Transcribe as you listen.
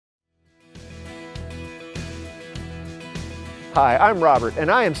Hi, I'm Robert, and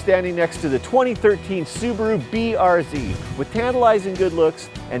I am standing next to the 2013 Subaru BRZ. With tantalizing good looks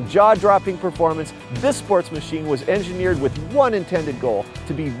and jaw-dropping performance, this sports machine was engineered with one intended goal: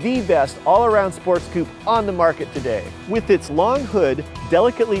 to be the best all-around sports coupe on the market today. With its long hood,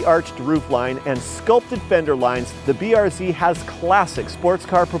 delicately arched roofline, and sculpted fender lines, the BRZ has classic sports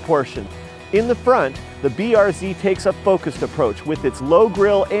car proportions. In the front, the BRZ takes a focused approach with its low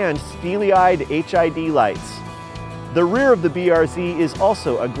grille and steely-eyed HID lights. The rear of the BRZ is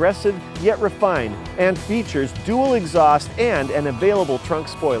also aggressive yet refined and features dual exhaust and an available trunk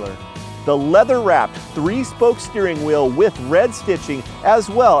spoiler. The leather-wrapped 3-spoke steering wheel with red stitching as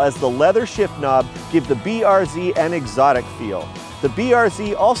well as the leather shift knob give the BRZ an exotic feel. The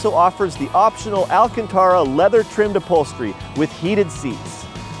BRZ also offers the optional Alcantara leather-trimmed upholstery with heated seats.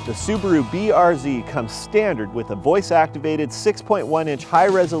 The Subaru BRZ comes standard with a voice-activated 6.1-inch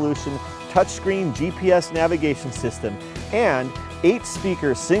high-resolution touchscreen GPS navigation system and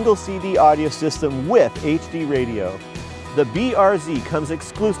 8-speaker single CD audio system with HD radio. The BRZ comes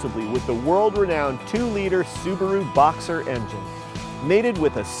exclusively with the world-renowned 2-liter Subaru Boxer engine. Mated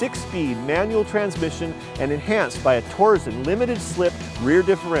with a 6-speed manual transmission and enhanced by a Torsen limited-slip rear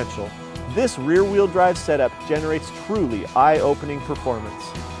differential, this rear-wheel drive setup generates truly eye-opening performance.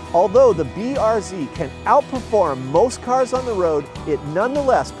 Although the BRZ can outperform most cars on the road, it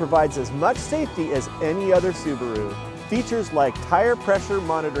nonetheless provides as much safety as any other Subaru. Features like tire pressure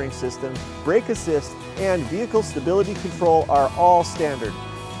monitoring system, brake assist, and vehicle stability control are all standard.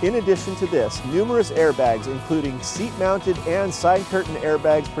 In addition to this, numerous airbags including seat-mounted and side curtain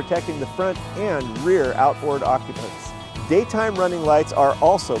airbags protecting the front and rear outboard occupants. Daytime running lights are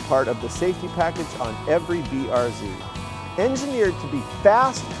also part of the safety package on every BRZ. Engineered to be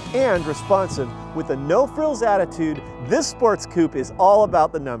fast and responsive with a no-frills attitude, this sports coupe is all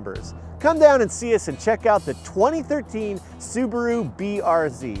about the numbers. Come down and see us and check out the 2013 Subaru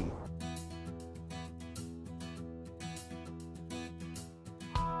BRZ.